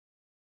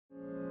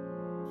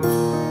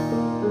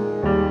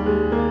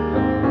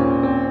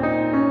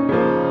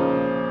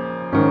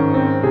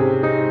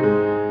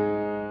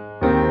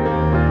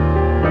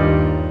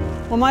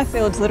My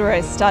field's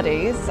literary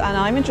studies, and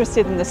I'm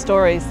interested in the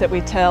stories that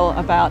we tell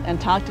about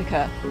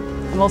Antarctica.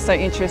 I'm also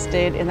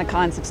interested in the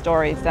kinds of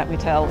stories that we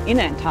tell in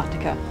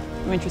Antarctica.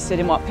 I'm interested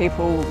in what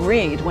people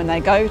read when they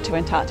go to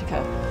Antarctica.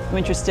 I'm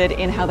interested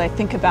in how they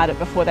think about it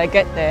before they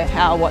get there,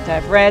 what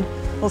they've read,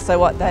 also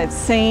what they've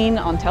seen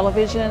on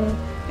television,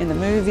 in the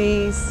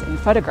movies, in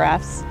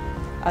photographs,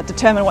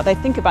 determine what they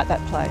think about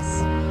that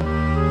place.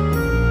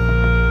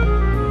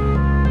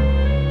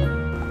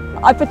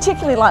 I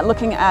particularly like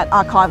looking at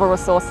archival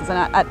resources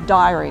and at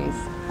diaries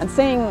and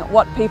seeing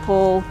what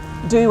people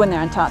do when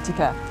they're in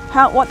Antarctica,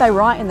 what they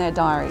write in their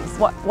diaries,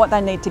 what they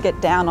need to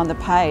get down on the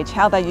page,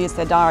 how they use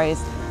their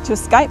diaries to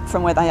escape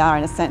from where they are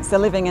in a sense. They're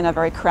living in a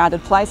very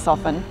crowded place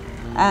often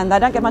and they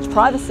don't get much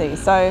privacy,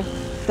 so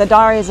their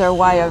diaries are a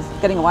way of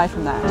getting away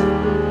from that.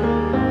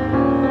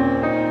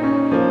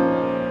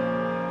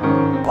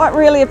 What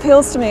really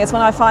appeals to me is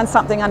when I find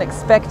something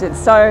unexpected.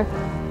 So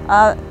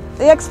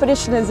the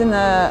expeditioners in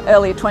the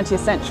early 20th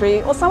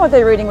century, well, some of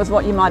their reading was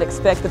what you might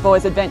expect, the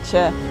boys'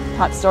 adventure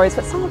type stories,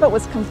 but some of it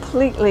was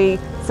completely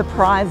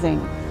surprising.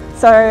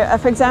 So,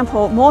 for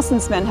example,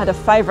 Mawson's men had a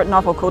favourite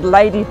novel called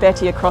Lady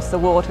Betty Across the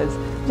Waters,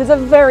 which is a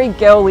very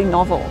girly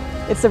novel.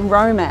 It's a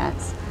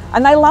romance.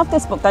 And they loved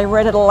this book. They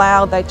read it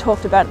aloud, they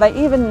talked about it,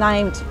 they even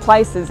named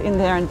places in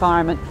their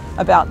environment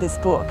about this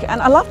book.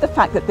 And I love the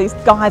fact that these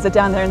guys are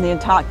down there in the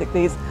Antarctic,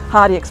 these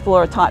hardy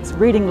explorer types,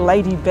 reading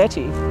Lady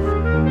Betty.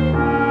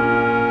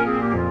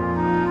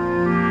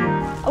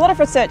 A lot of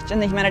research in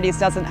the humanities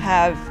doesn't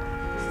have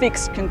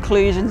fixed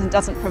conclusions and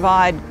doesn't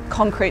provide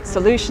concrete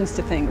solutions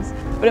to things,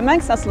 but it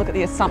makes us look at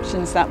the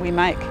assumptions that we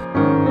make.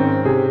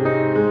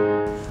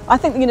 I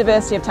think the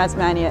University of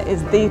Tasmania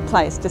is the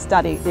place to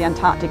study the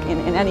Antarctic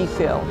in any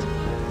field.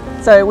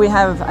 So we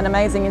have an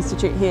amazing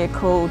institute here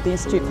called the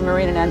Institute for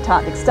Marine and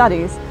Antarctic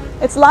Studies.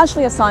 It's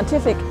largely a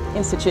scientific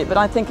institute, but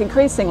I think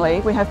increasingly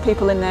we have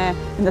people in there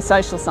in the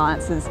social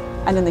sciences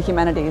and in the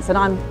humanities, and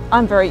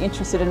I'm very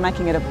interested in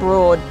making it a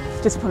broad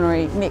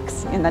disciplinary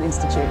mix in that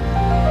institute.